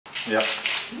Ja.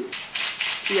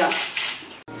 Ja.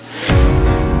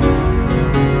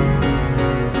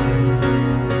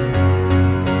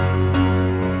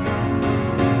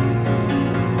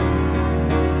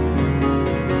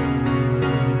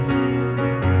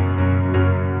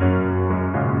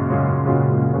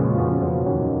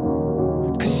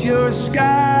 You're a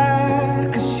sky,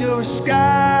 'cause you're a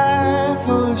sky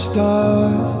full of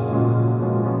stars.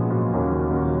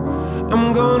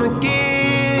 I'm gonna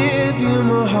give you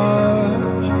my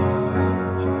heart,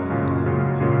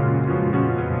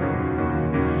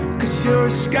 'cause you're a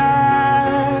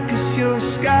sky, 'cause you're a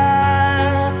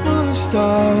sky full of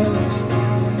stars.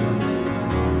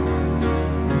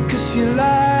 'Cause you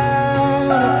light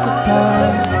up the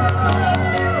path.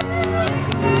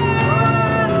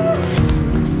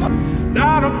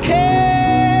 I don't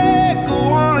care, go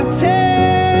on and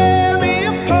tear me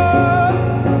apart.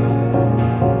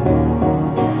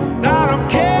 I don't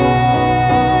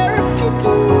care if you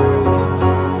do.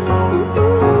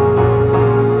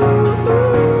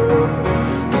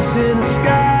 Cause in the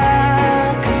sky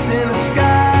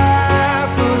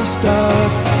full of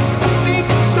stars, I think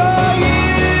I saw you.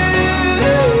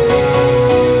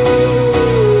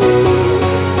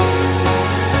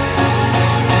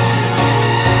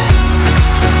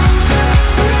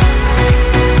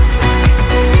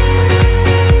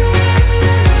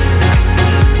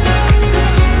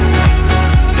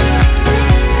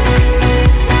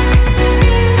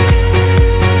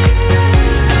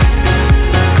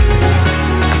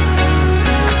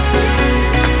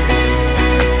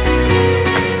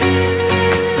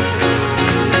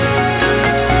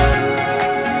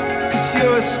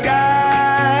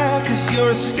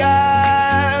 You're a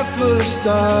sky full of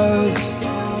stars.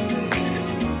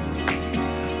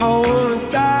 I wanna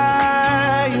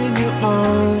die in your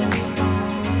arms.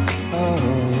 Oh,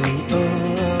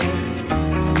 oh.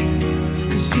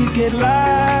 'Cause you get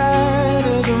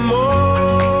lighter the more